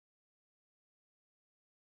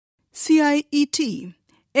CIET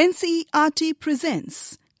NCERT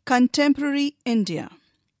presents Contemporary India.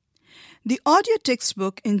 The audio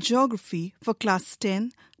textbook in Geography for Class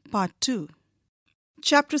 10, Part 2.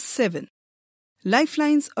 Chapter 7.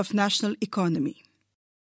 Lifelines of National Economy.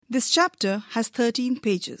 This chapter has 13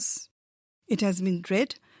 pages. It has been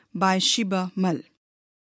read by Shiba Mal.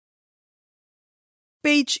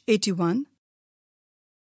 Page 81.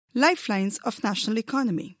 Lifelines of National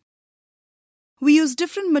Economy. We use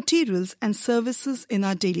different materials and services in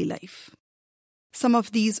our daily life. Some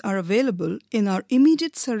of these are available in our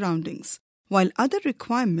immediate surroundings, while other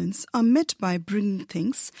requirements are met by bringing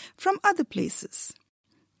things from other places.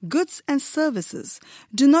 Goods and services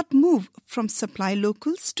do not move from supply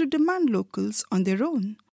locals to demand locals on their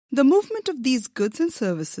own. The movement of these goods and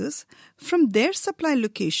services from their supply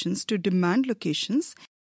locations to demand locations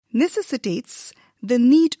necessitates the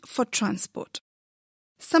need for transport.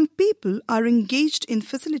 Some people are engaged in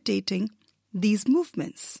facilitating these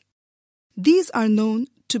movements. These are known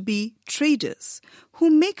to be traders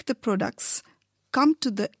who make the products come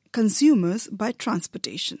to the consumers by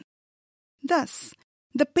transportation. Thus,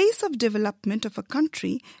 the pace of development of a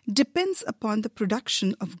country depends upon the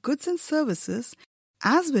production of goods and services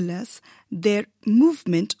as well as their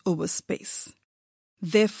movement over space.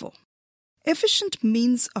 Therefore, efficient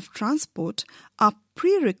means of transport are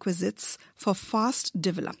prerequisites for fast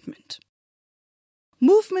development.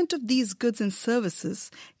 Movement of these goods and services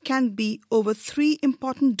can be over three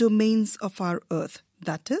important domains of our earth,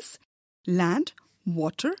 that is, land,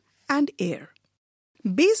 water, and air.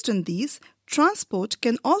 Based on these, transport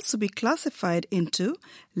can also be classified into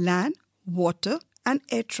land, water, and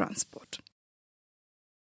air transport.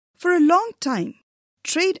 For a long time,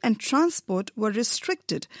 trade and transport were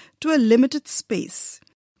restricted to a limited space.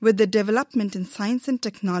 With the development in science and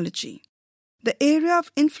technology, the area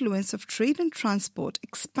of influence of trade and transport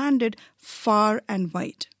expanded far and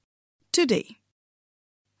wide. Today,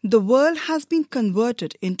 the world has been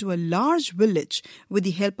converted into a large village with the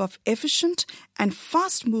help of efficient and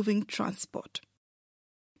fast-moving transport.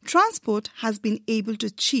 Transport has been able to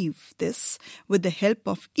achieve this with the help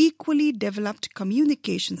of equally developed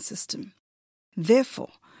communication system.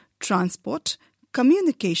 Therefore, transport,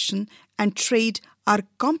 communication, and trade are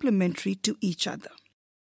complementary to each other.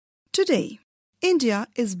 Today, India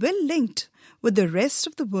is well linked with the rest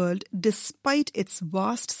of the world despite its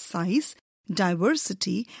vast size,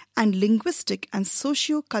 diversity, and linguistic and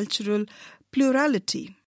socio-cultural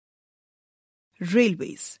plurality.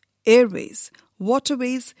 Railways, airways,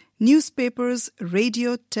 waterways, newspapers,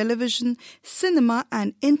 radio, television, cinema,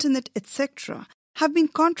 and internet, etc. have been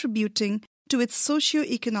contributing to its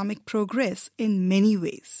socio-economic progress in many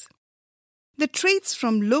ways. The trades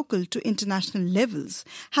from local to international levels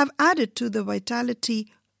have added to the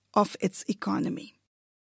vitality of its economy.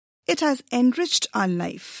 It has enriched our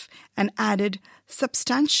life and added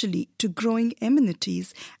substantially to growing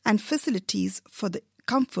amenities and facilities for the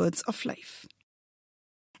comforts of life.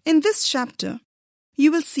 In this chapter,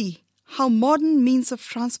 you will see how modern means of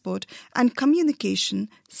transport and communication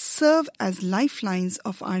serve as lifelines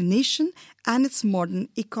of our nation and its modern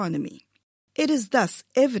economy. It is thus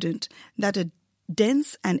evident that a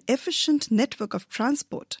dense and efficient network of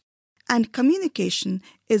transport and communication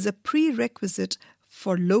is a prerequisite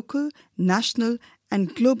for local, national,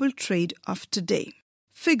 and global trade of today.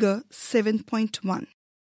 Figure 7.1.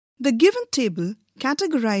 The given table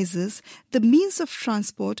categorizes the means of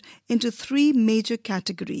transport into three major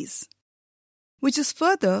categories, which is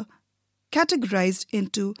further categorized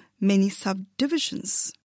into many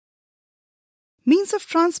subdivisions. Means of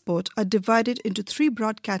transport are divided into three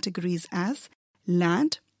broad categories as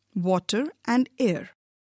land, water, and air.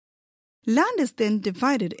 Land is then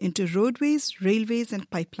divided into roadways, railways, and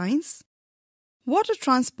pipelines. Water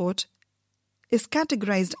transport is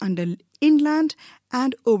categorized under inland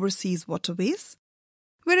and overseas waterways,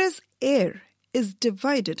 whereas air is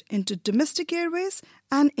divided into domestic airways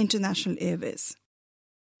and international airways.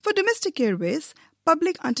 For domestic airways,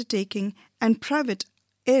 public undertaking and private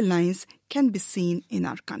airlines can be seen in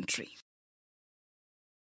our country.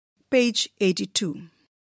 Page 82.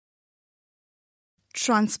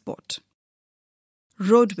 Transport.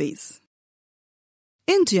 Roadways.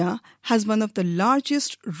 India has one of the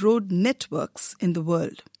largest road networks in the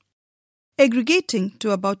world. Aggregating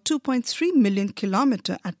to about 2.3 million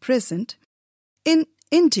kilometers at present, in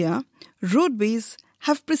India, roadways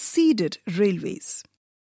have preceded railways.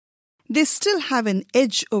 They still have an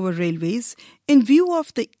edge over railways in view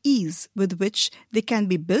of the ease with which they can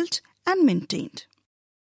be built and maintained.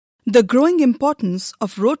 The growing importance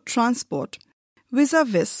of road transport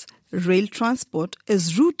vis-à-vis rail transport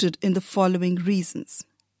is rooted in the following reasons.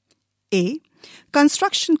 A.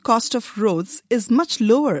 Construction cost of roads is much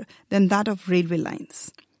lower than that of railway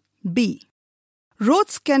lines. B.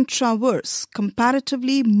 Roads can traverse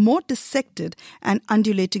comparatively more dissected and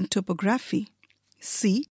undulating topography.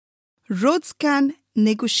 C. Roads can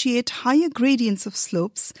negotiate higher gradients of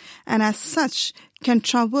slopes and as such can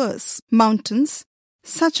traverse mountains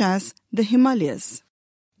such as the Himalayas.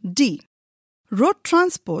 D. Road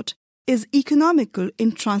transport is economical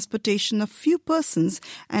in transportation of few persons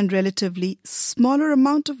and relatively smaller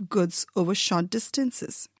amount of goods over short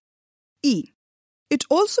distances. E. It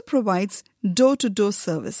also provides door-to-door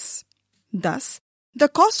service. Thus, the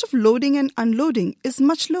cost of loading and unloading is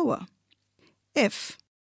much lower. F.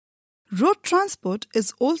 Road transport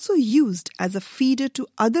is also used as a feeder to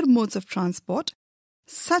other modes of transport,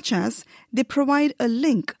 such as they provide a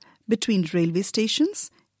link between railway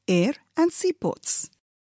stations, air and seaports.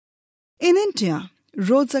 In India,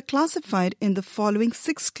 roads are classified in the following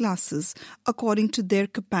 6 classes according to their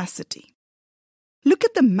capacity. Look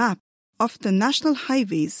at the map of the national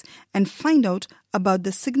highways and find out about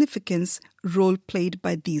the significance role played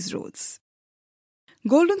by these roads.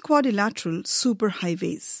 Golden Quadrilateral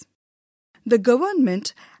Superhighways. The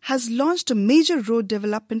government has launched a major road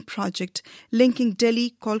development project linking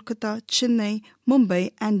Delhi, Kolkata, Chennai,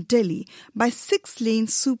 Mumbai and Delhi by 6-lane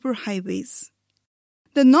superhighways.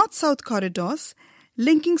 The North-South corridors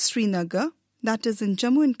linking Srinagar, that is in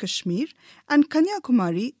Jammu and Kashmir, and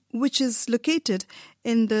Kanyakumari, which is located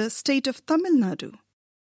in the state of Tamil Nadu.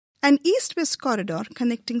 An East-West corridor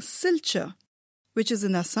connecting Silchar, which is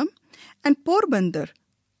in Assam, and Porbandar,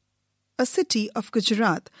 a city of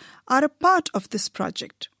Gujarat, are a part of this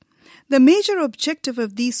project. The major objective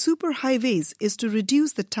of these superhighways is to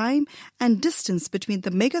reduce the time and distance between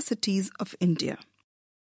the megacities of India.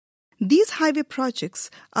 These highway projects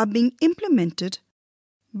are being implemented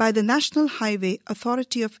by the National Highway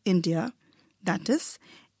Authority of India, that is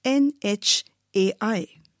NHAI.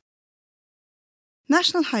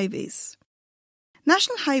 National Highways.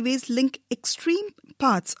 National highways link extreme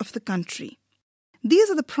parts of the country. These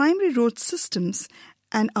are the primary road systems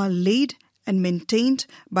and are laid and maintained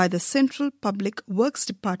by the Central Public Works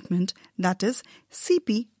Department, that is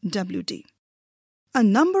CPWD. A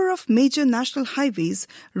number of major national highways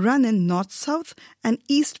run in north-south and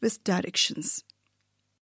east-west directions.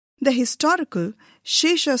 The historical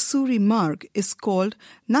Sheshasuri Marg is called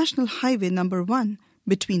National Highway Number 1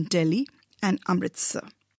 between Delhi and Amritsar.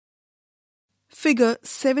 Figure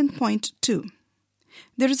 7.2.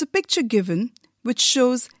 There is a picture given which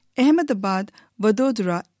shows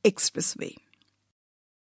Ahmedabad-Vadodara Expressway.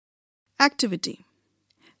 Activity.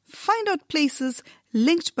 Find out places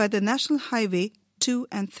linked by the National Highway 2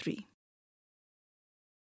 and 3.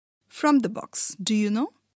 From the box, do you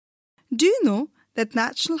know? Do you know that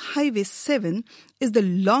National Highway 7 is the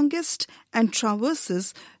longest and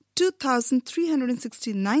traverses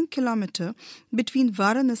 2,369 km between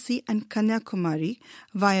Varanasi and Kanyakumari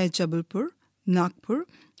via Jabalpur, Nagpur,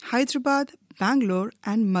 Hyderabad, Bangalore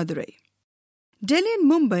and Madurai. Delhi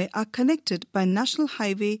and Mumbai are connected by National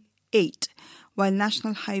Highway 8, while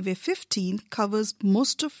National Highway 15 covers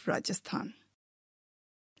most of Rajasthan.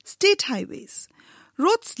 State highways.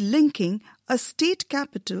 Roads linking a state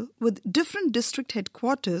capital with different district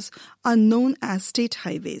headquarters are known as state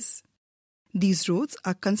highways. These roads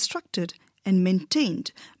are constructed and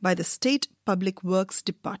maintained by the State Public Works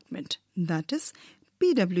Department, that is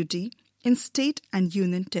PWD, in state and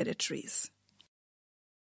union territories.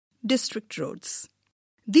 District roads.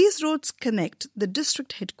 These roads connect the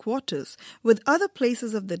district headquarters with other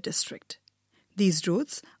places of the district. These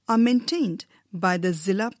roads are maintained by the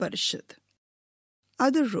Zilla Parishad.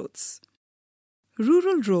 Other roads.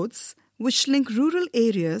 Rural roads, which link rural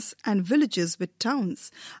areas and villages with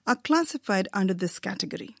towns, are classified under this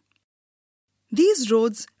category. These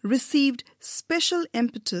roads received special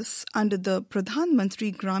impetus under the Pradhan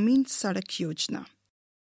Mantri Gramin Sadak Yojana.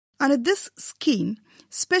 Under this scheme,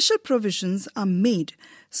 special provisions are made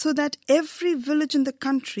so that every village in the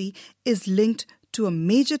country is linked to a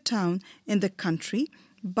major town in the country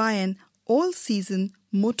by an all-season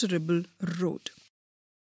motorable road.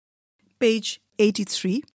 Page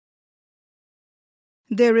 83.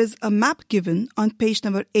 There is a map given on page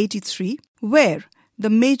number 83 where the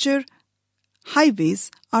major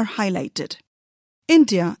highways are highlighted.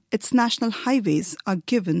 India, its national highways are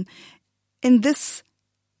given in this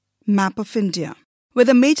map of India, where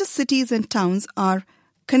the major cities and towns are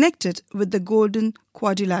connected with the Golden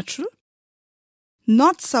Quadrilateral,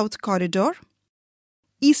 North-South Corridor,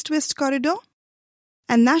 East-West Corridor,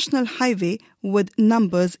 and National Highway with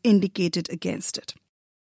numbers indicated against it.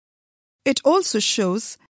 It also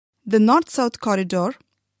shows the North-South Corridor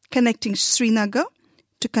connecting Srinagar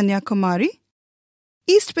to Kanyakumari,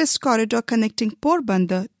 East-West Corridor connecting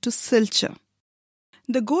Porbandar to Silchar.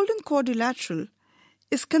 The Golden Quadrilateral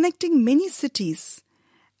is connecting many cities,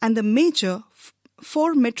 and the major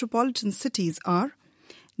four metropolitan cities are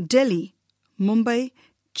Delhi, Mumbai,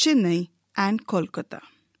 Chennai, and Kolkata.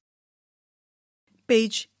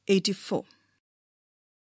 Page 84.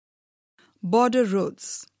 Border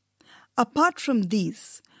roads. Apart from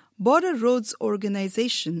these, Border Roads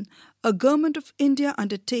Organization, a Government of India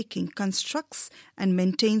undertaking, constructs and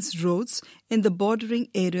maintains roads in the bordering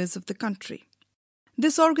areas of the country.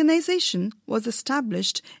 This organization was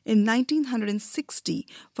established in 1960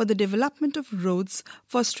 for the development of roads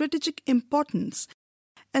for strategic importance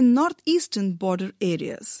and northeastern border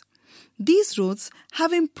areas. These roads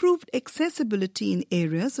have improved accessibility in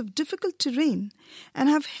areas of difficult terrain and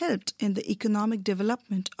have helped in the economic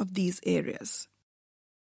development of these areas.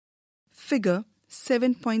 Figure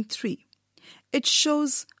 7.3. It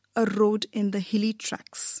shows a road in the hilly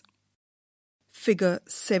tracts. Figure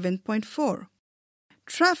 7.4.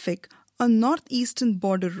 Traffic on Northeastern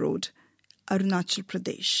Border Road, Arunachal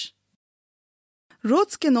Pradesh.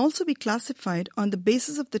 Roads can also be classified on the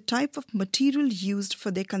basis of the type of material used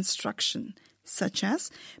for their construction, such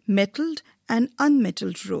as metalled and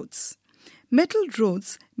unmetalled roads. Metalled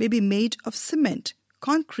roads may be made of cement,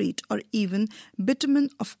 concrete, or even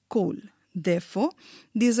bitumen of coal. Therefore,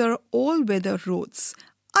 these are all-weather roads.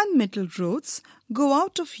 Unmetalled roads go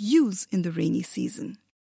out of use in the rainy season.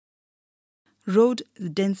 Road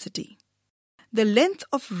density. The length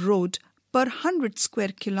of road per 100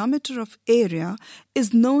 square kilometer of area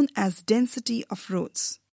is known as density of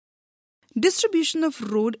roads. Distribution of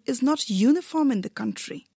road is not uniform in the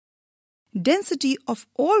country. Density of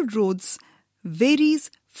all roads varies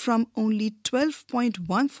from only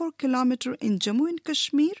 12.14 km in Jammu and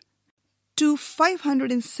Kashmir to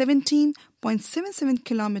 517.77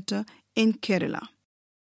 km in Kerala,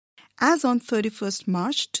 as on 31st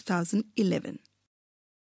March 2011.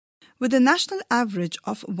 With a national average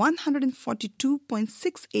of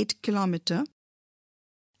 142.68 km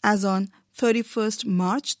as on 31st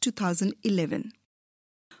March 2011.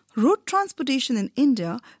 Road transportation in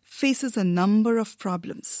India faces a number of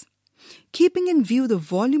problems. Keeping in view the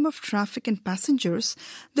volume of traffic and passengers,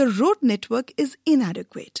 the road network is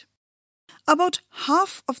inadequate. About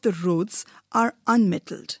half of the roads are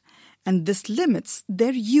unmetalled, and this limits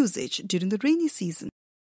their usage during the rainy season.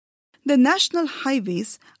 The national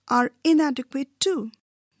highways are inadequate too.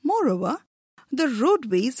 Moreover, the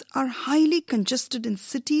roadways are highly congested in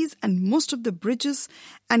cities, and most of the bridges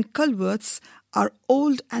and culverts are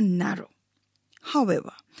old and narrow.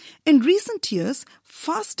 However, in recent years,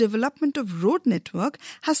 fast development of road network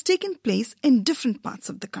has taken place in different parts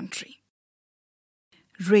of the country.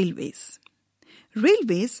 Railways.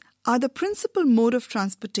 Railways are the principal mode of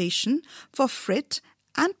transportation for freight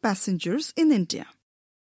and passengers in India.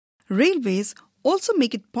 Railways also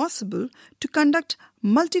make it possible to conduct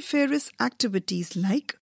multifarious activities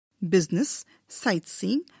like business,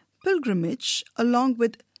 sightseeing, pilgrimage, along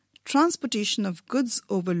with transportation of goods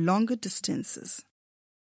over longer distances.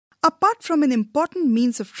 Apart from an important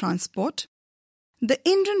means of transport, the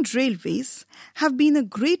Indian Railways have been a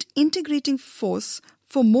great integrating force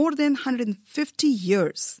for more than 150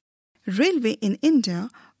 years. Railway in India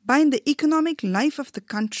bind the economic life of the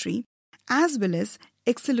country as well as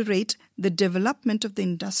accelerate the development of the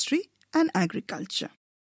industry and agriculture.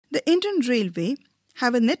 The Indian Railway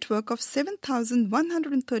have a network of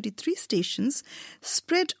 7,133 stations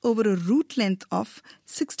spread over a route length of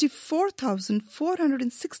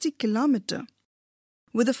 64,460 km,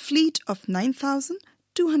 with a fleet of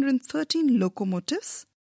 9,213 locomotives,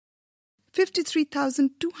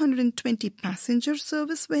 53,220 passenger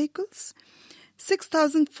service vehicles,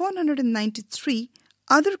 6,493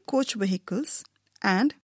 other coach vehicles,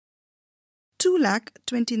 and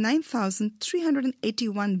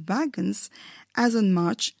 229,381 wagons as on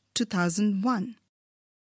March 2001.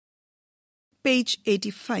 Page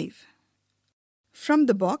 85. From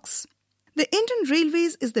the box, the Indian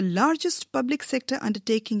Railways is the largest public sector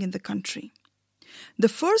undertaking in the country. The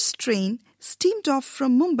first train steamed off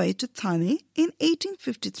from Mumbai to Thane in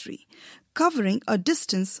 1853, covering a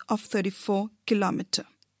distance of 34 km.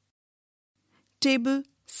 Table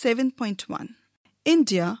 7.1.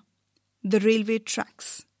 India, the railway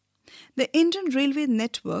tracks. The Indian Railway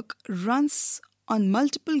network runs on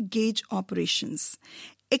multiple gauge operations,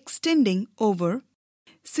 extending over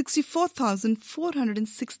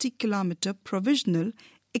 64,460 km provisional,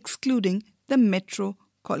 excluding the Metro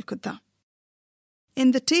Kolkata.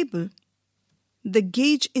 In the table, the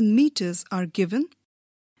gauge in meters are given,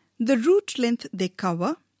 the route length they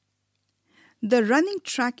cover, the running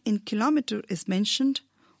track in kilometer is mentioned.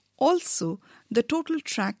 Also, the total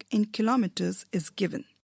track in kilometers is given.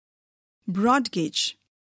 Broad gauge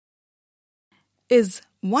is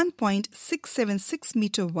 1.676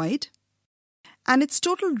 meter wide, and its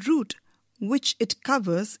total route which it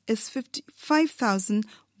covers is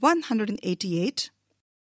 55,188.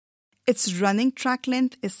 Its running track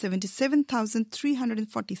length is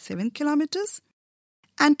 77,347 kilometers,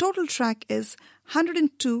 and total track is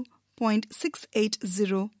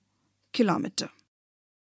 102.680 kilometer.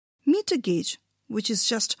 Meter gauge, which is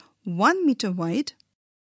just 1 meter wide,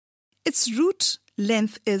 its route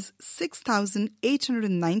length is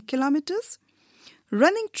 6,809 kilometers.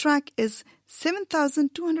 Running track is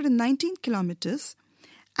 7,219 kilometers,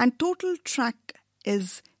 and total track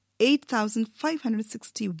is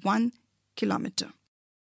 8,561 kilometer.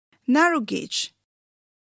 Narrow gauge.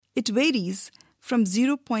 It varies from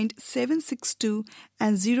 0.762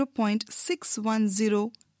 and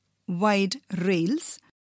 0.610 wide rails.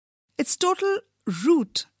 Its total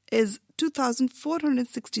route is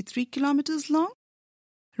 2,463 kilometers long.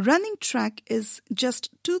 Running track is just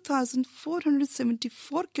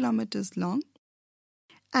 2,474 kilometers long,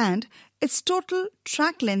 and its total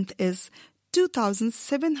track length is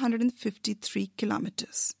 2,753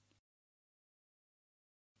 kilometers.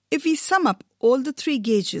 If we sum up all the three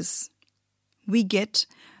gauges, we get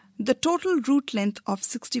the total route length of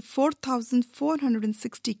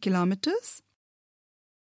 64,460 kilometers.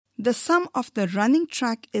 The sum of the running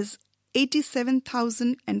track is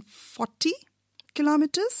 87,040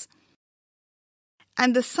 kilometers,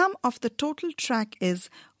 and the sum of the total track is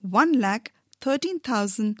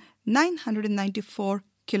 1,13,994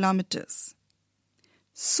 kilometers.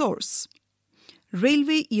 Source: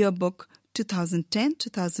 Railway Yearbook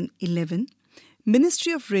 2010-2011,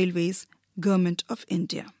 Ministry of Railways, Government of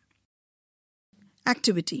India.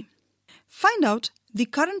 Activity: find out the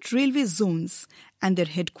current railway zones and their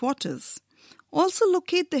headquarters. Also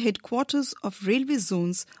locate the headquarters of railway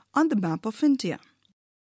zones on the map of India.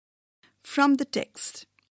 From the text: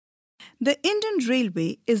 the Indian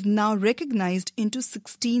Railway is now recognized into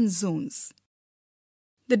 16 zones.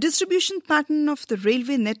 The distribution pattern of the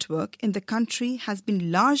railway network in the country has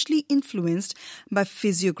been largely influenced by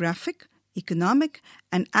physiographic, economic,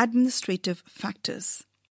 and administrative factors.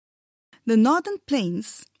 The northern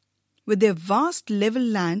plains, with their vast level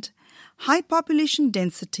land, high population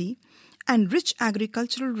density, and rich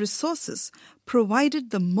agricultural resources,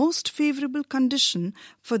 provided the most favorable condition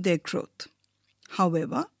for their growth.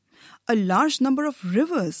 However, a large number of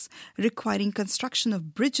rivers requiring construction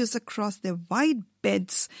of bridges across their wide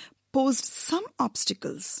beds posed some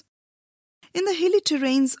obstacles. In the hilly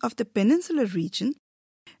terrains of the peninsular region,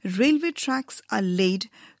 railway tracks are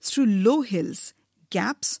laid through low hills,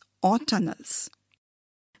 gaps, or tunnels.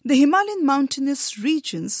 The Himalayan mountainous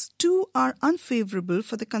regions too are unfavorable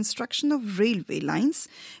for the construction of railway lines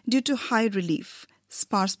due to high relief,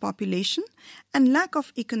 sparse population, and lack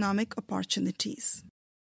of economic opportunities.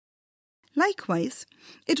 Likewise,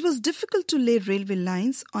 it was difficult to lay railway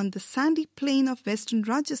lines on the sandy plain of western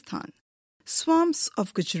Rajasthan, swamps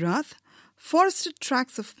of Gujarat, forested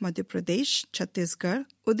tracts of Madhya Pradesh, Chhattisgarh,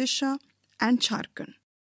 Odisha, and Jharkhand.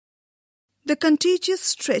 The contiguous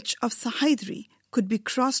stretch of Sahyadri could be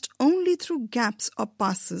crossed only through gaps or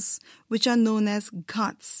passes, which are known as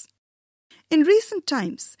ghats. In recent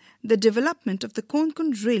times, the development of the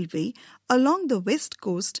Konkan Railway along the west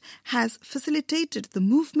coast has facilitated the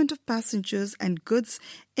movement of passengers and goods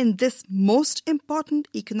in this most important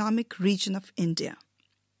economic region of India.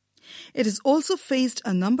 It has also faced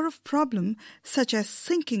a number of problems such as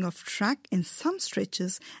sinking of track in some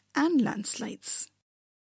stretches and landslides.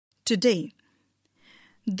 Today,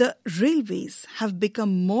 the railways have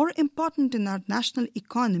become more important in our national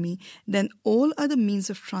economy than all other means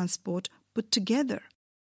of transport put together.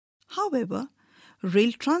 However,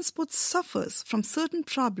 rail transport suffers from certain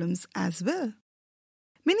problems as well.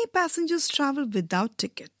 Many passengers travel without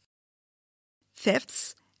ticket.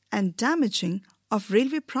 Thefts and damaging of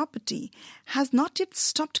railway property has not yet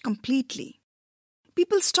stopped completely.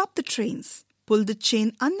 People stop the trains, pull the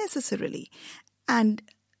chain unnecessarily, and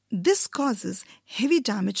this causes heavy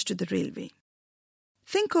damage to the railway.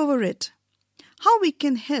 Think over it. How we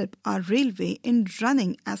can help our railway in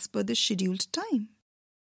running as per the scheduled time.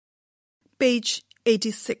 Page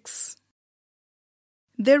 86.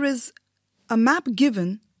 There is a map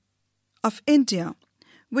given of India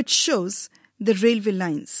which shows the railway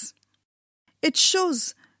lines. It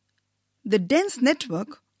shows the dense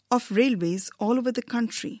network of railways all over the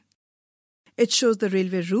country. It shows the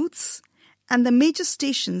railway routes and the major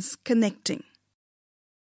stations connecting.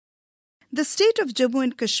 The state of Jammu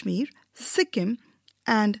and Kashmir Sikkim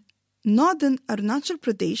and northern Arunachal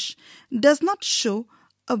Pradesh does not show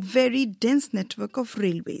a very dense network of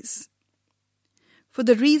railways. For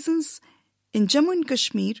the reasons in Jammu and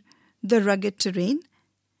Kashmir, the rugged terrain,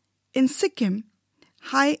 in Sikkim,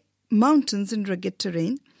 high mountains and rugged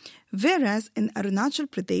terrain, whereas in Arunachal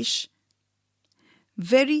Pradesh,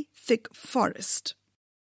 very thick forest.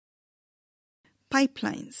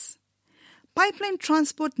 Pipelines. Pipeline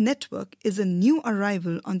transport network is a new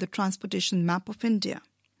arrival on the transportation map of India.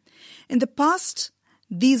 In the past,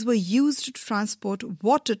 these were used to transport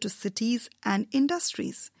water to cities and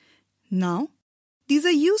industries. Now, these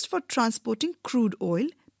are used for transporting crude oil,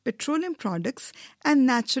 petroleum products, and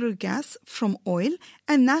natural gas from oil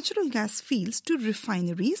and natural gas fields to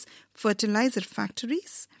refineries, fertilizer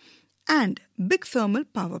factories, and big thermal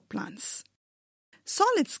power plants.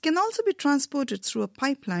 Solids can also be transported through a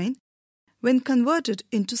pipeline when converted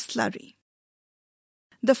into slurry.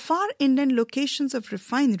 The far inland locations of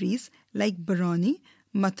refineries like Barauni,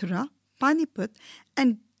 Mathura, Panipat,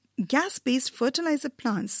 and gas-based fertilizer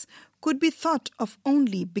plants could be thought of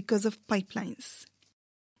only because of pipelines.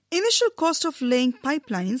 Initial cost of laying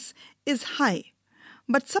pipelines is high,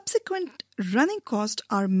 but subsequent running costs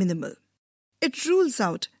are minimal. It rules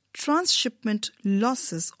out transshipment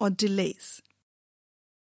losses or delays.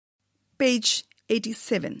 Page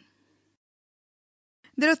 87.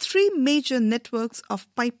 There are three major networks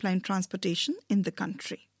of pipeline transportation in the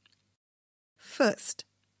country. First,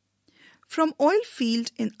 from oil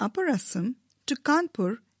field in Upper Assam to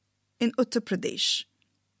Kanpur in Uttar Pradesh,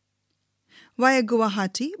 via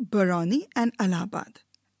Guwahati, Barauni and Allahabad.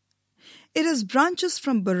 It has branches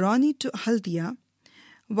from Barauni to Haldia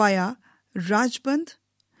via Rajband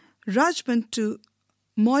to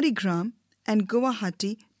Maurigram and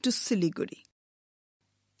Guwahati to Siliguri.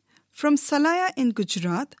 From Salaya in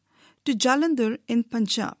Gujarat to Jalandhar in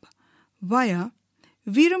Punjab via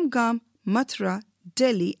Viramgam, Mathura,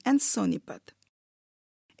 Delhi and Sonipat.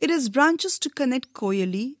 It has branches to connect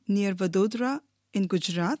Koyali near Vadodara in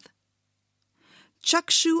Gujarat,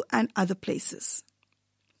 Chakshu and other places.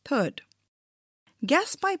 Third,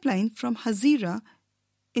 gas pipeline from Hazira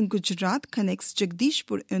in Gujarat connects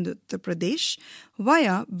Jagdishpur in Uttar Pradesh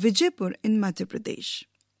via Vijaypur in Madhya Pradesh.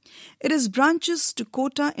 It has branches to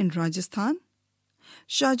Kota in Rajasthan,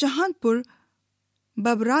 Shahjahanpur,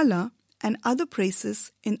 Babrala and other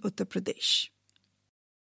places in Uttar Pradesh.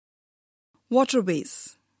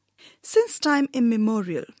 Waterways. Since time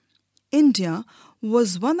immemorial, India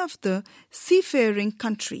was one of the seafaring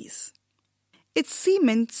countries. Its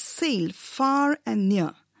seamen sailed far and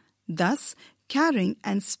near, thus carrying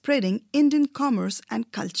and spreading Indian commerce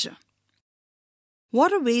and culture.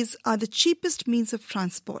 Waterways are the cheapest means of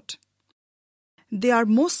transport. They are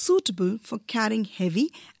most suitable for carrying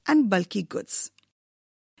heavy and bulky goods.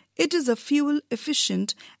 It is a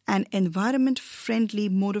fuel-efficient and environment-friendly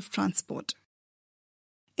mode of transport.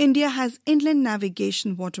 India has inland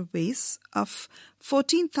navigation waterways of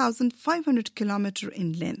 14,500 km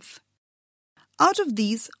in length. Out of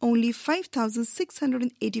these, only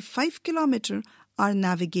 5,685 km are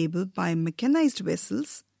navigable by mechanized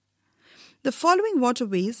vessels. The following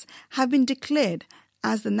waterways have been declared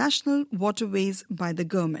as the national waterways by the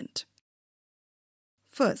government.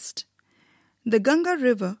 First, the Ganga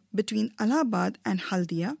River between Allahabad and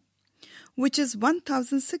Haldia, which is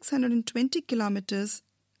 1,620 kilometers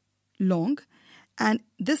long, and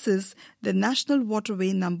this is the national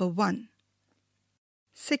waterway number 1.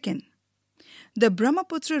 Second, the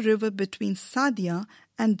Brahmaputra River between Sadia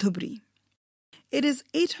and Dhubri. It is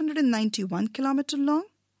 891 kilometers long,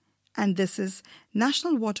 and this is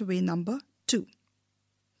national waterway number 2.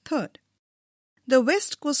 Third, the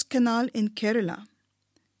West Coast Canal in Kerala,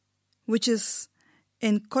 which is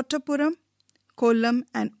in Kottapuram, Kollam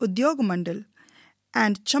and Udyogmandal,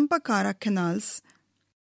 and Champakara canals,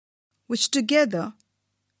 which together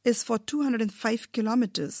is for 205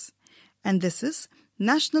 kilometers, and this is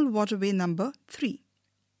national waterway number 3.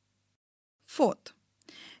 Fourth,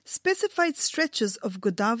 specified stretches of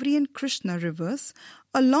Godavari and Krishna rivers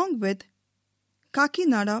along with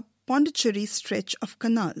Kakinada-Pondicherry stretch of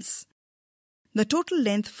canals. The total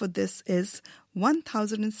length for this is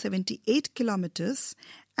 1,078 kilometers,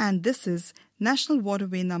 and this is national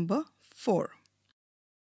waterway number 4.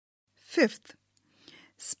 Fifth,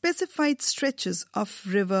 specified stretches of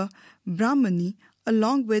river Brahmani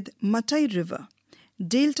along with Matai River,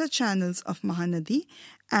 delta channels of Mahanadi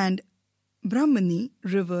and Brahmani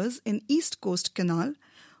rivers in East Coast Canal,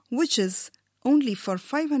 which is only for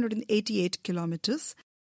 588 kilometers,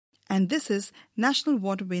 and this is national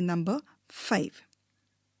waterway number 5.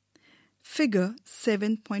 Figure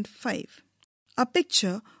 7.5. A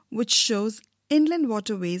picture which shows inland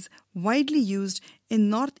waterways widely used in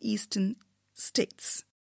northeastern states.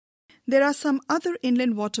 There are some other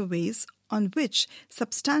inland waterways on which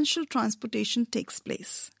substantial transportation takes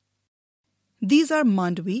place. These are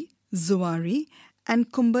Mandvi, Zuari,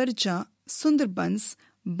 and Kumbarja, Sundarbans,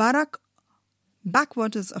 Barak,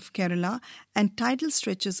 backwaters of Kerala, and tidal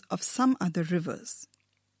stretches of some other rivers.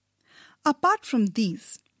 Apart from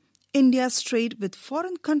these, India's trade with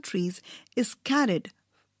foreign countries is carried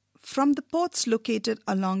from the ports located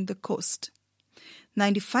along the coast.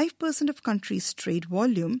 95% of countries' trade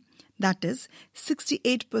volume, that is,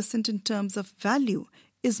 68% in terms of value,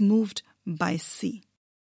 is moved by sea.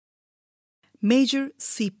 Major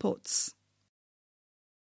seaports.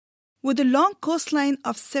 With a long coastline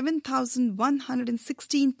of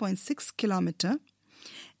 7,116.6 km,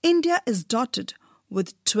 India is dotted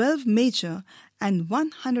with 12 major and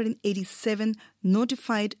 187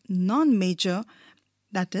 notified non-major,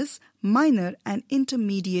 that is, minor and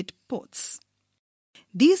intermediate ports.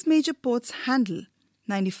 These major ports handle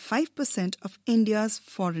 95% of India's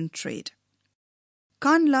foreign trade.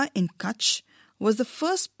 Kandla in Kutch was the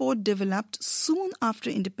first port developed soon after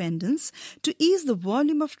independence to ease the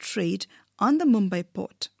volume of trade on the Mumbai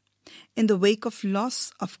port, in the wake of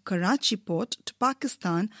loss of Karachi port to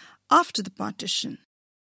Pakistan after the partition.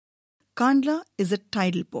 Kandla is a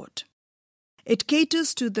tidal port. It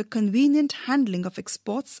caters to the convenient handling of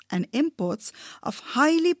exports and imports of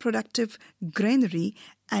highly productive granary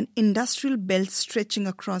and industrial belts stretching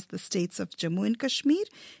across the states of Jammu and Kashmir,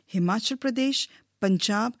 Himachal Pradesh,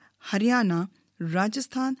 Punjab, Haryana,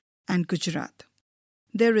 Rajasthan, and Gujarat.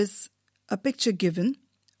 There is a picture given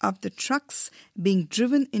of the trucks being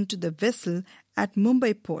driven into the vessel at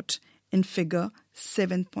Mumbai port in figure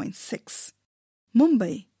 7.6.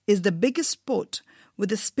 Mumbai is the biggest port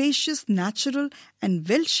with a spacious, natural and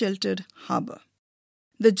well-sheltered harbour.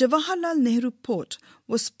 The Jawaharlal Nehru port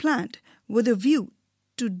was planned with a view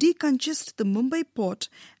to decongest the Mumbai port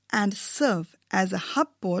and serve as a hub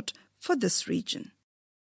port for this region.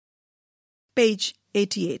 Page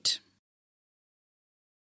 88.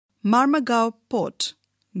 Marmagao Port,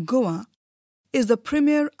 Goa, is the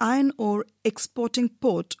premier iron ore exporting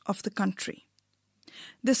port of the country.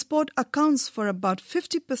 This port accounts for about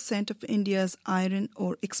 50% of India's iron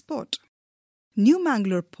ore export. New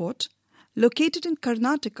Mangalore Port, located in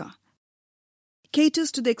Karnataka,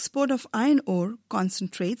 caters to the export of iron ore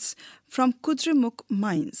concentrates from Kudremukh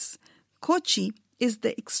mines. Kochi is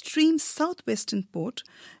the extreme southwestern port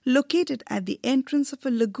located at the entrance of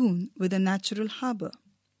a lagoon with a natural harbour.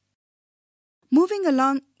 Moving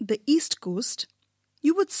along the east coast,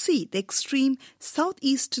 you would see the extreme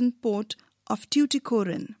southeastern port of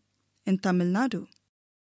Tuticorin in Tamil Nadu.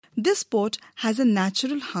 This port has a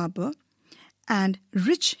natural harbour and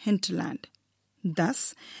rich hinterland.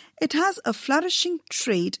 Thus, it has a flourishing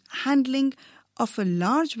trade handling of a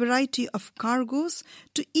large variety of cargoes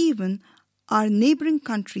to even our neighbouring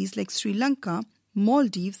countries like Sri Lanka,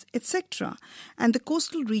 Maldives, etc., and the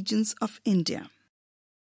coastal regions of India.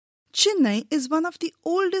 Chennai is one of the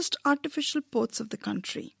oldest artificial ports of the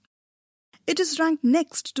country. It is ranked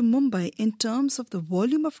next to Mumbai in terms of the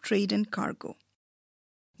volume of trade and cargo.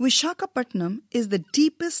 Vishakhapatnam is the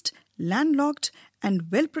deepest, landlocked and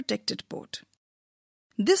well-protected port.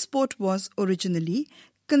 This port was originally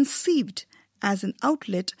conceived as an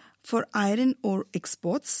outlet for iron ore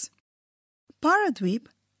exports. Paradweep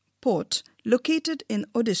Port, located in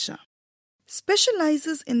Odisha,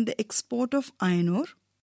 specializes in the export of iron ore.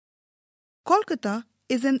 Kolkata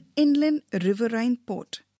is an inland riverine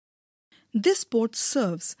port. This port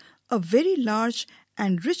serves a very large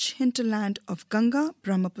and rich hinterland of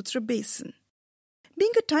Ganga-Brahmaputra basin.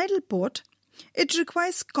 Being a tidal port, it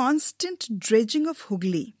requires constant dredging of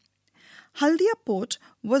Hooghly. Haldia Port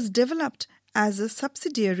was developed as a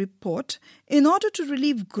subsidiary port in order to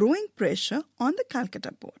relieve growing pressure on the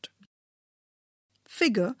Calcutta port.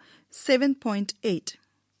 Figure 7.8.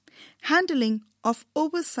 Handling of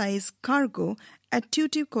oversized cargo at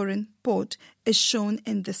Tuticorin port is shown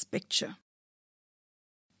in this picture.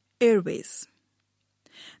 Airways.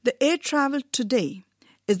 The air travel today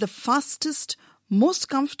is the fastest, most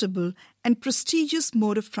comfortable and prestigious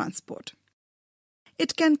mode of transport.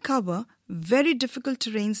 It can cover very difficult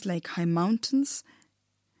terrains like high mountains,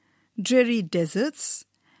 dreary deserts,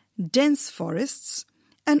 dense forests,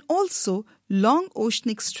 and also long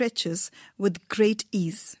oceanic stretches with great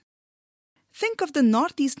ease. Think of the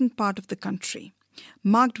northeastern part of the country,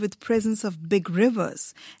 marked with presence of big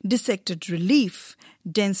rivers, dissected relief,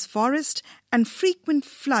 dense forest, and frequent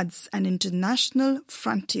floods and international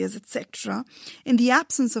frontiers, etc., in the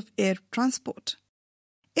absence of air transport.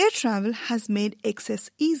 air travel has made access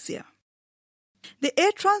easier. The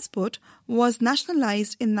air transport was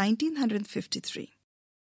nationalized in 1953.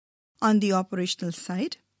 On the operational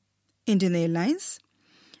side, Indian Airlines,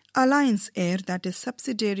 Alliance Air, that is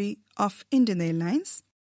subsidiary of Indian Airlines,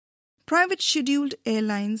 private scheduled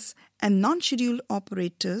airlines and non-scheduled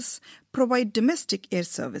operators provide domestic air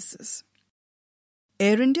services.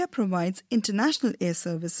 Air India provides international air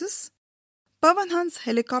services. Pawan Hans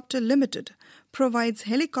Helicopter Limited provides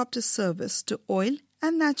helicopter service to Oil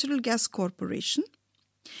and Natural Gas Corporation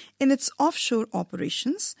in its offshore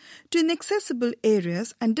operations to inaccessible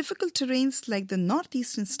areas and difficult terrains like the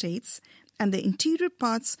northeastern states and the interior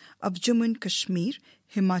parts of Jammu and Kashmir,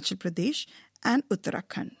 Himachal Pradesh and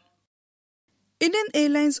Uttarakhand. Indian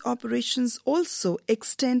Airlines operations also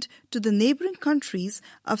extend to the neighboring countries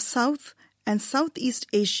of South and Southeast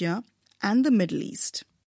Asia and the Middle East.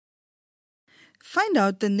 Find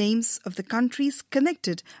out the names of the countries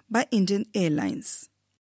connected by Indian Airlines.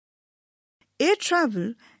 Air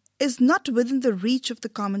travel is not within the reach of the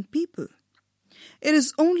common people. It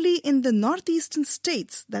is only in the northeastern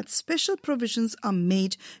states that special provisions are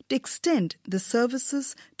made to extend the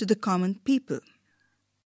services to the common people.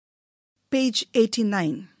 Page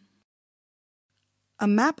 89. A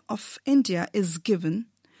map of India is given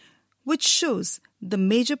which shows the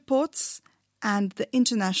major ports and the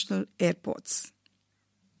international airports.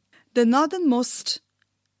 The northernmost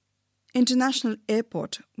international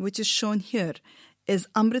airport, which is shown here, is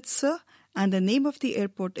Amritsar, and the name of the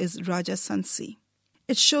airport is Raja Sansi.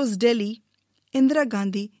 It shows Delhi, Indira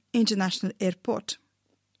Gandhi International Airport.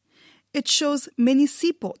 It shows many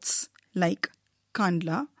seaports like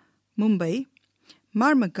Kandla, Mumbai,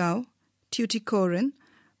 Marmagao, Tuticorin,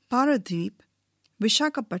 Paradip,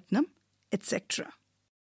 Vishakhapatnam, etc.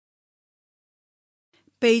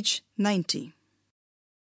 Page 90.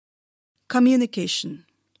 Communication.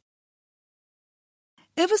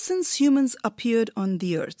 Ever since humans appeared on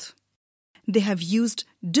the earth, they have used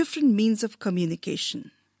different means of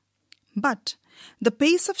communication. But the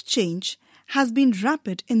pace of change has been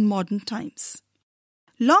rapid in modern times.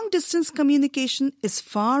 Long-distance communication is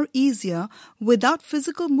far easier without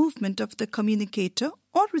physical movement of the communicator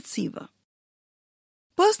or receiver.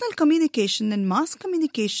 Personal communication and mass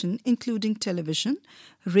communication, including television,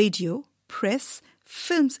 radio, press,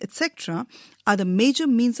 films, etc., are the major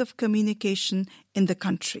means of communication in the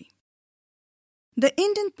country. The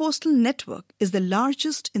Indian Postal Network is the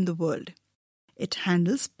largest in the world. It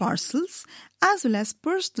handles parcels as well as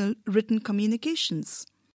personal written communications.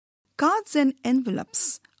 Cards and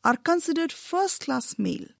envelopes are considered first-class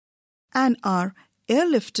mail and are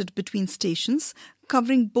airlifted between stations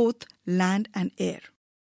covering both land and air.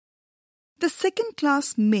 The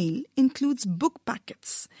second-class mail includes book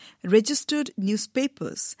packets, registered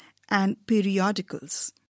newspapers, and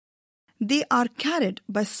periodicals. They are carried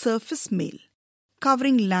by surface mail,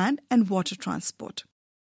 covering land and water transport.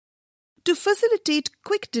 To facilitate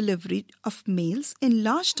quick delivery of mails in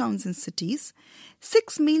large towns and cities,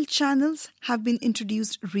 6 mail channels have been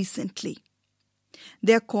introduced recently.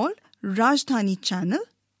 They are called Rajdhani Channel,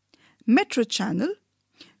 Metro Channel,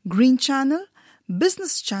 Green Channel,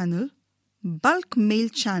 Business Channel, Bulk Mail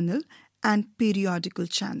Channel, and Periodical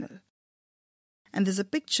Channel. And there's a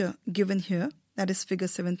picture given here, that is figure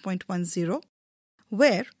 7.10,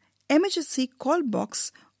 where emergency call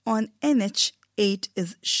box on NH8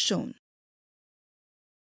 is shown.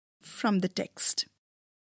 From the text.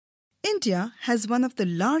 India has one of the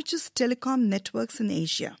largest telecom networks in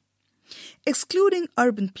Asia. Excluding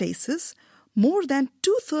urban places, more than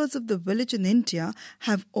 2/3 of the village in India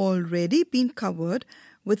have already been covered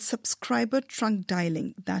with subscriber trunk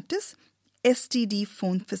dialing, that is, STD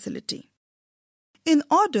phone facility. In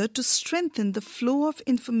order to strengthen the flow of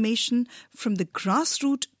information from the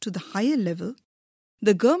grassroots to the higher level,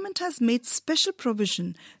 the government has made special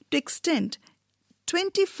provision to extend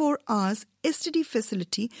 24 hours STD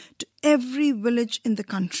facility to every village in the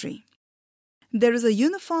country. There is a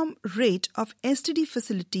uniform rate of STD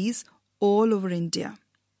facilities all over India.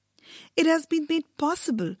 It has been made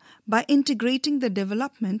possible by integrating the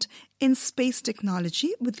development in space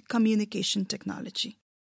technology with communication technology.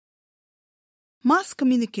 Mass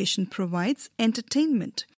communication provides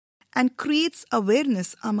entertainment and creates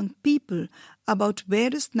awareness among people about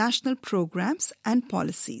various national programs and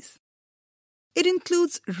policies. It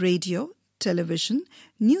includes radio, television,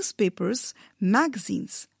 newspapers,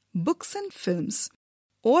 magazines, books and films.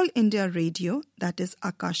 All India Radio, that is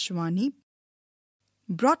Akashvani,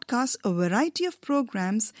 broadcasts a variety of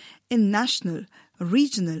programs in national,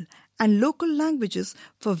 regional and local languages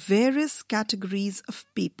for various categories of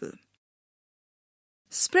people.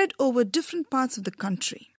 spread over different parts of the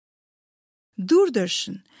country.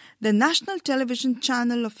 Doordarshan, the national television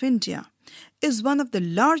channel of India, is one of the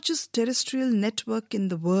largest terrestrial networks in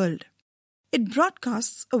the world. It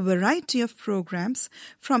broadcasts a variety of programs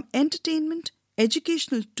from entertainment,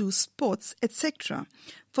 educational to sports, etc.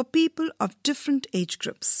 for people of different age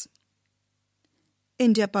groups.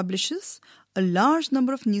 India publishes a large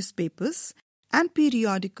number of newspapers and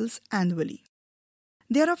periodicals annually.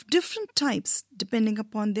 They are of different types depending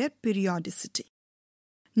upon their periodicity.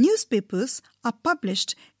 Newspapers are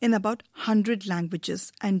published in about 100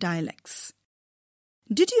 languages and dialects.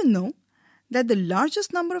 Did you know that the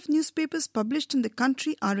largest number of newspapers published in the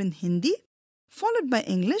country are in Hindi, followed by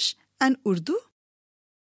English and Urdu?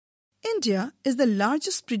 India is the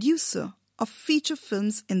largest producer of feature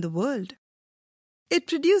films in the world. It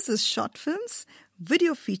produces short films,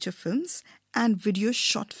 video feature films, and video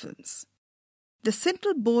short films. The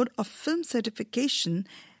Central Board of Film Certification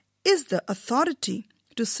is the authority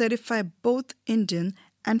to certify both Indian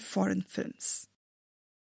and foreign films.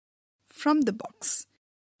 From the box.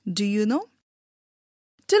 Do you know?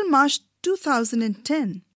 Till March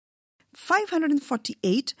 2010,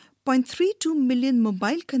 548.32 million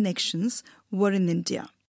mobile connections were in India.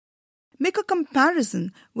 Make a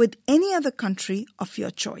comparison with any other country of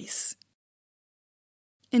your choice.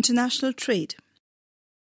 International trade.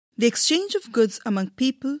 The exchange of goods among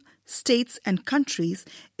people, states, and countries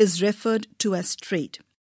is referred to as trade.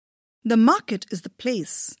 The market is the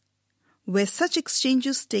place where such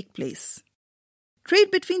exchanges take place.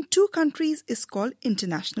 Trade between two countries is called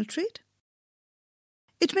international trade.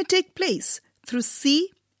 It may take place through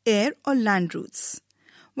sea, air, or land routes.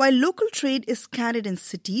 While local trade is carried in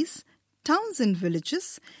cities, towns, and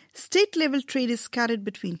villages, state-level trade is carried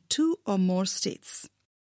between two or more states.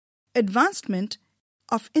 Advancement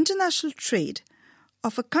of international trade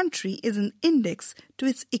of a country is an index to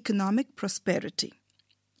its economic prosperity.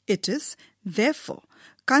 It is, therefore,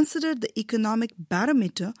 considered the economic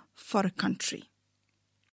barometer for a country.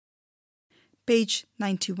 Page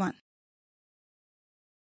 91.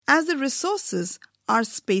 As the resources are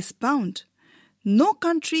space-bound, no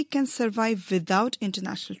country can survive without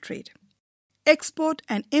international trade. Export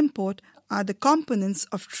and import are the components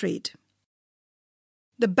of trade.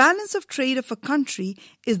 The balance of trade of a country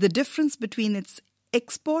is the difference between its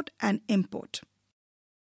export and import.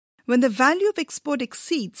 When the value of export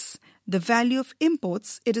exceeds the value of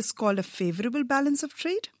imports, it is called a favorable balance of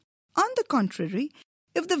trade. On the contrary,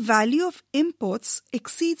 if the value of imports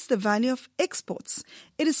exceeds the value of exports,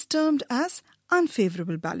 it is termed as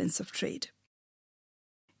unfavorable balance of trade.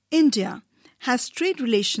 India has trade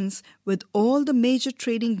relations with all the major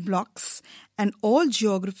trading blocs and all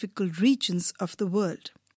geographical regions of the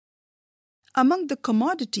world. Among the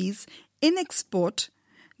commodities in export,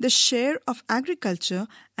 the share of agriculture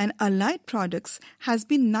and allied products has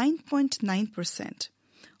been 9.9%,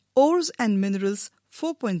 ores and minerals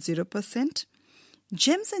 4.0%,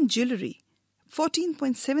 gems and jewellery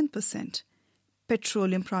 14.7%,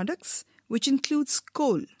 petroleum products, which includes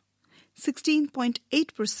coal,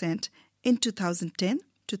 16.8% in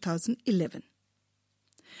 2010-2011.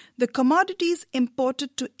 The commodities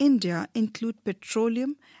imported to India include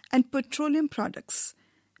petroleum and petroleum products,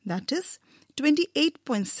 that is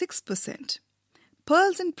 28.6%,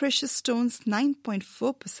 pearls and precious stones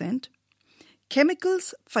 9.4%,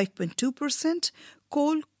 chemicals 5.2%,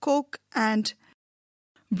 coal, coke and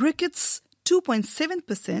briquettes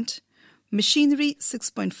 2.7%, machinery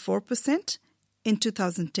 6.4% in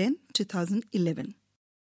 2010-2011.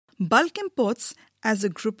 Bulk imports as a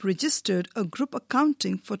group registered a group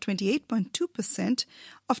accounting for 28.2%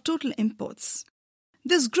 of total imports.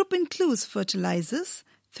 This group includes fertilizers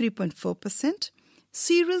 3.4%,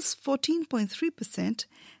 cereals 14.3%,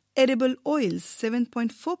 edible oils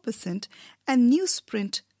 7.4%, and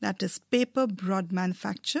newsprint, that is paper broad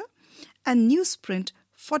manufacture, and newsprint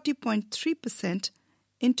 40.3%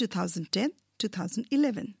 in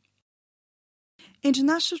 2010-2011.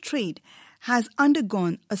 International trade has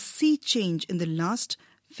undergone a sea change in the last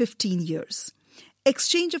 15 years.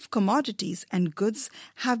 Exchange of commodities and goods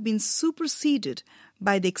have been superseded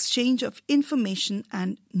by the exchange of information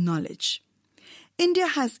and knowledge. India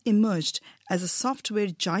has emerged as a software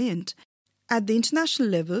giant at the international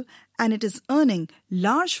level, and it is earning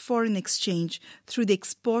large foreign exchange through the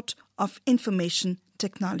export of information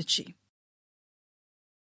technology.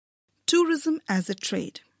 Tourism as a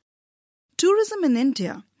trade. Tourism in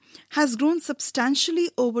India has grown substantially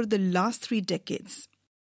over the last 3 decades.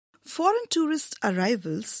 Foreign tourist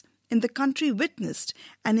arrivals in the country witnessed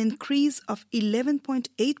an increase of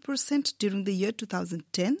 11.8% during the year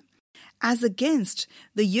 2010 as against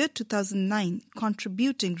the year 2009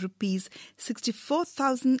 contributing rupees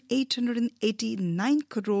 64,889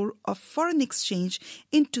 crore of foreign exchange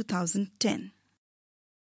in 2010.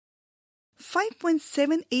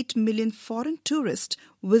 5.78 million foreign tourists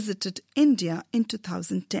visited India in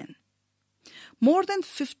 2010. More than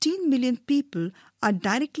 15 million people are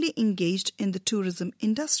directly engaged in the tourism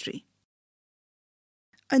industry.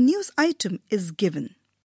 A news item is given.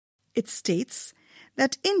 It states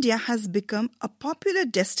that India has become a popular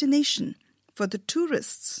destination for the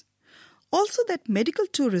tourists. Also that medical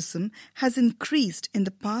tourism has increased in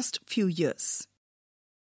the past few years.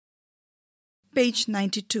 Page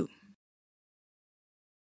 92.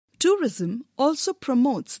 Tourism also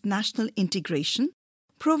promotes national integration,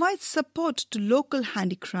 provides support to local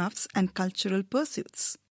handicrafts and cultural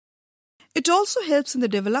pursuits. It also helps in the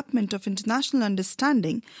development of international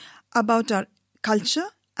understanding about our culture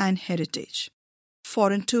and heritage.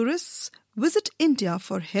 Foreign tourists visit India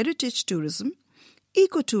for heritage tourism,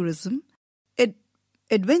 ecotourism,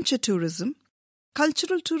 adventure tourism,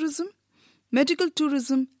 cultural tourism, medical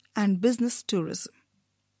tourism, and business tourism.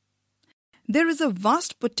 There is a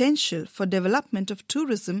vast potential for development of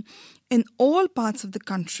tourism in all parts of the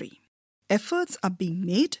country. Efforts are being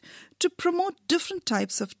made to promote different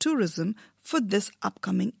types of tourism for this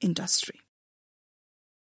upcoming industry.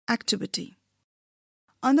 Activity.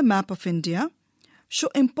 On the map of India, show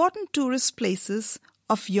important tourist places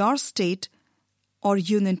of your state or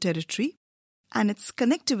union territory and its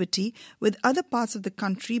connectivity with other parts of the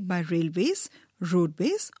country by railways,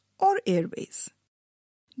 roadways, or airways.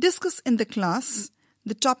 Discuss in the class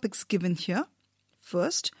the topics given here.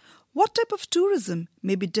 First, what type of tourism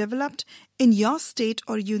may be developed in your state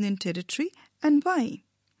or union territory and why?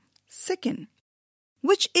 Second,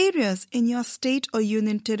 which areas in your state or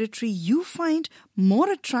union territory you find more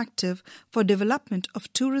attractive for development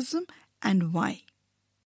of tourism and why?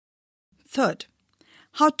 Third,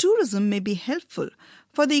 how tourism may be helpful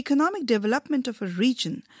for the economic development of a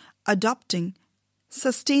region adopting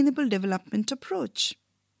sustainable development approach.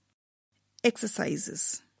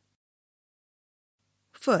 Exercises.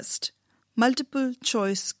 First, multiple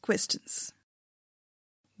choice questions.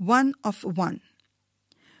 1 of 1.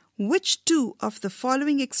 Which two of the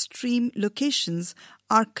following extreme locations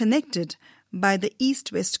are connected by the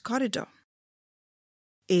east-west corridor?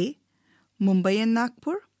 A. Mumbai and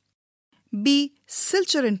Nagpur. B.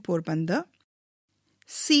 Silchar and Porbandar.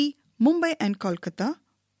 C. Mumbai and Kolkata.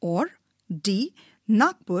 Or D.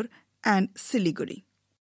 Nagpur and Siliguri.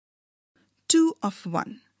 2 of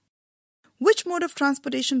 1. Which mode of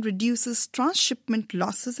transportation reduces transshipment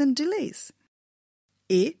losses and delays?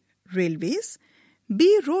 A. Railways.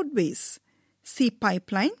 B. Roadways. C.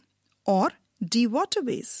 Pipeline. Or D.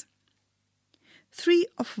 Waterways. 3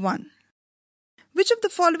 of 1. Which of the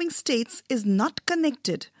following states is not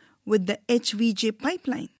connected with the HVJ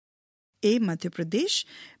pipeline? A. Madhya Pradesh.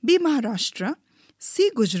 B. Maharashtra.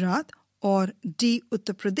 C. Gujarat. Or D.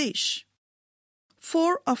 Uttar Pradesh.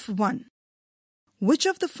 4 of 1. Which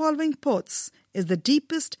of the following ports is the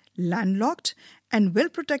deepest landlocked and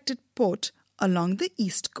well-protected port along the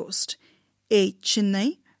east coast? A.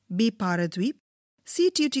 Chennai. B. Paradweep.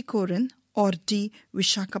 C. Tuticorin. Or D.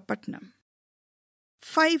 Vishakhapatnam.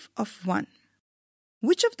 5 of 1.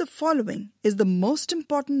 Which of the following is the most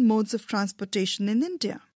important modes of transportation in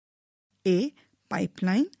India? A.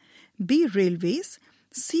 Pipeline. B. Railways.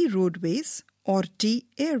 C. Roadways. Or D.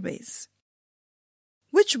 Airways.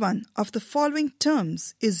 Which one of the following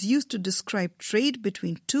terms is used to describe trade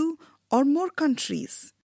between two or more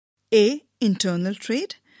countries? A. Internal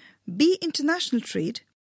trade. B. International trade.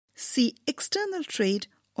 C. External trade.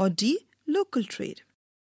 Or D. Local trade.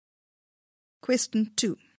 Question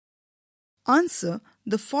 2. Answer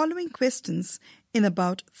the following questions in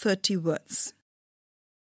about 30 words.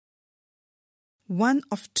 1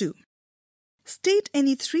 of 2. State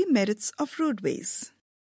any 3 merits of roadways.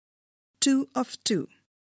 2 of 2.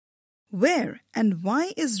 Where and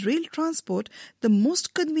why is rail transport the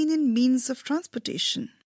most convenient means of transportation?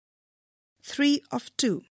 3 of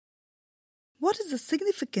 2. What is the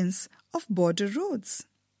significance of border roads?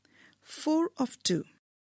 4 of 2.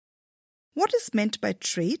 What is meant by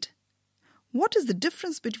trade? What is the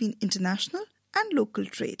difference between international and local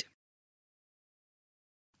trade?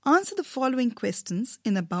 Answer the following questions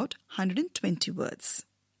in about 120 words.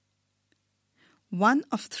 1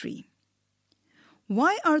 of 3.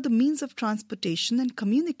 Why are the means of transportation and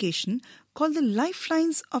communication called the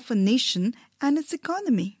lifelines of a nation and its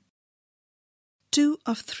economy? 2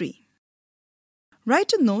 of 3.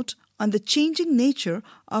 Write a note on the changing nature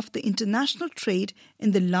of the international trade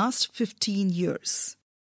in the last 15 years.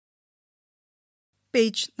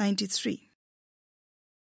 page 93.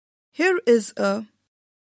 Here is a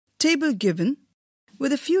table given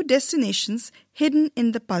with a few destinations hidden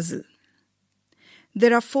in the puzzle.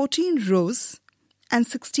 There are 14 rows and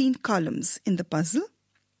 16 columns in the puzzle,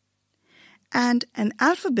 and an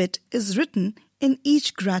alphabet is written in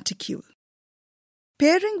each graticule.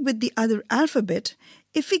 Pairing with the other alphabet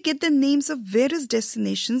if we get the names of various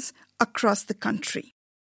destinations across the country.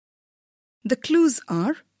 The clues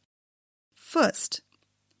are: first,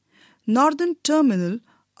 northern terminal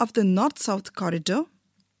of the North-South Corridor.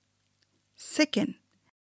 Second,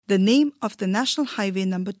 the name of the National Highway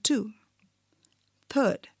number 2.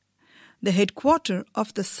 Third, the headquarter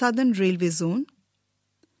of the Southern Railway Zone.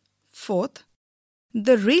 Fourth,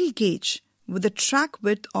 the rail gauge with a track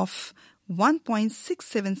width of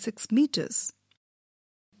 1.676 meters.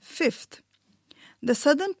 Fifth, the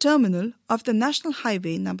southern terminal of the National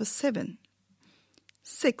Highway number 7.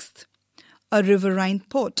 Sixth, a riverine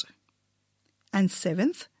port. And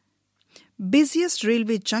seventh, busiest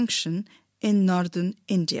railway junction in northern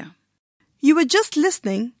India. You were just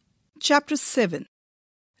listening Chapter 7,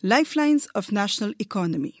 Lifelines of National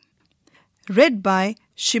Economy, read by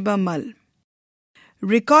Shiba Mal,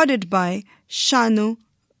 recorded by Shanu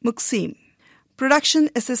Muksim, production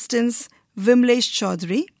assistants Vimlesh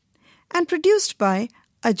Chaudhary, and produced by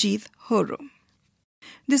Ajit Horo.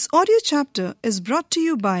 This audio chapter is brought to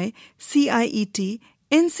you by CIET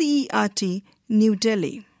NCERT, New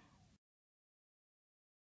Delhi.